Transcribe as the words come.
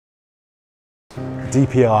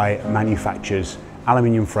DPI manufactures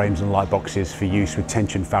aluminium frames and light boxes for use with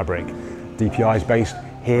tension fabric. DPI is based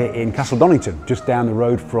here in Castle Donington, just down the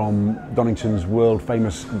road from Donington's world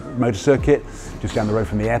famous motor circuit, just down the road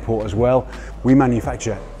from the airport as well. We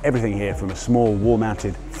manufacture everything here from a small wall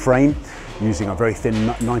mounted frame using a very thin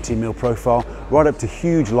 19mm profile, right up to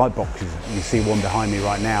huge light boxes. You see one behind me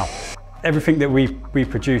right now. Everything that we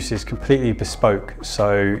produce is completely bespoke,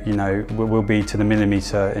 so we'll be to the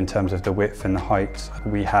millimetre in terms of the width and the height.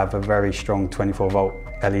 We have a very strong 24-volt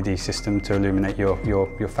L.E.D system to illuminate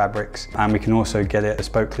your fabrics, and we can also get it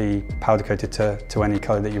bespokely powder coated to any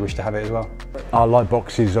colour that you wish to have it as well. Our light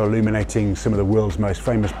boxes are illuminating some of the world's most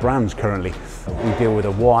famous brands currently. We deal with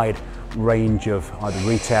a wide range of either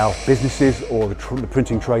retail businesses or the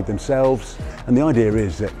printing trade themselves, and the idea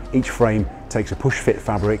is that each frame takes a push fit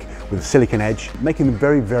fabric with a silicon edge, making them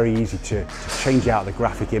very, very easy to change out the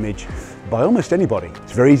graphic image by almost anybody.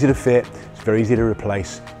 It's very easy to fit, it's very easy to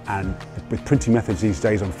replace, and with printing methods these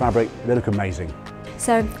days on fabric, they look amazing.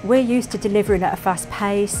 So we're used to delivering at a fast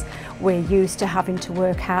pace, we're used to having to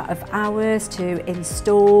work out of hours, to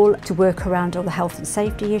install, to work around all the health and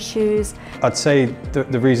safety issues. I'd say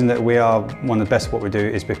the reason that we are one of the best at what we do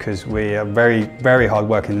is because we are very, very hard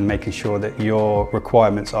working in making sure that your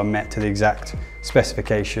requirements are met to the exact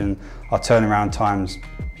specification. Our turnaround times,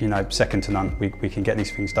 second to none. We can get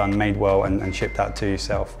these things done, made well and shipped out to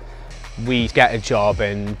yourself. We get a job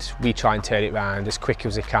and we try and turn it around as quick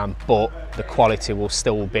as we can, but the quality will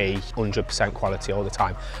still be 100% quality all the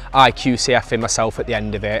time. I QCF in myself at the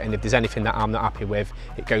end of it, and if there's anything that I'm not happy with,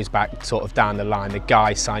 it goes back sort of down the line. The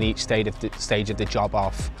guys sign each stage of the job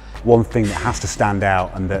off. One thing that has to stand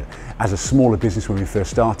out, and that as a smaller business when we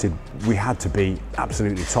first started, we had to be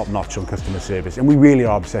absolutely top-notch on customer service, and we really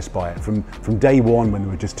are obsessed by it. From day one, when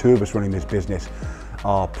there were just two of us running this business,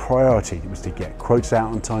 our priority was to get quotes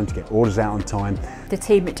out on time, to get orders out on time. The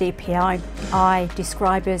team at DPI, I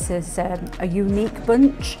describe us as a unique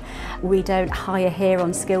bunch. We don't hire here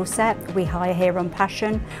on skill set, we hire here on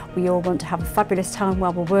passion. We all want to have a fabulous time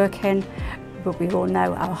while we're working, but we all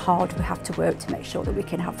know how hard we have to work to make sure that we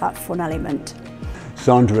can have that fun element.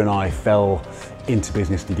 Sandra and I fell into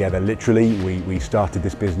business together, literally. We started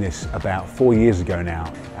this business about 4 years ago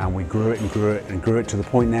now, and we grew it and grew it and grew it to the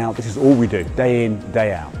point now this is all we do, day in,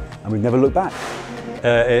 day out, and we've never looked back.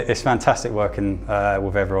 It's fantastic working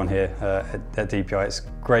with everyone here at DPI. It's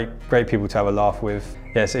great people to have a laugh with.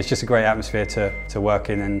 Yes, it's just a great atmosphere to work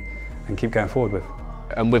in and keep going forward with.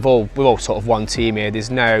 And we're all sort of one team here.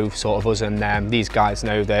 There's no sort of us and them. These guys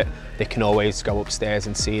know that they can always go upstairs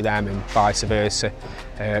and see them, and vice versa.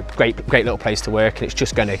 Great little place to work, and it's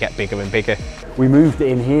just going to get bigger and bigger. We moved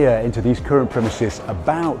in here into these current premises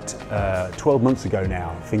about 12 months ago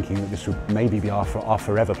now, thinking that this would maybe be our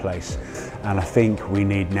forever place. And I think we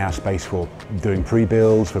need now space for doing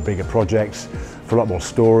pre-builds, for bigger projects, for a lot more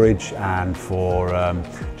storage, and for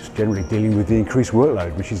just generally dealing with the increased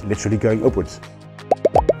workload, which is literally going upwards.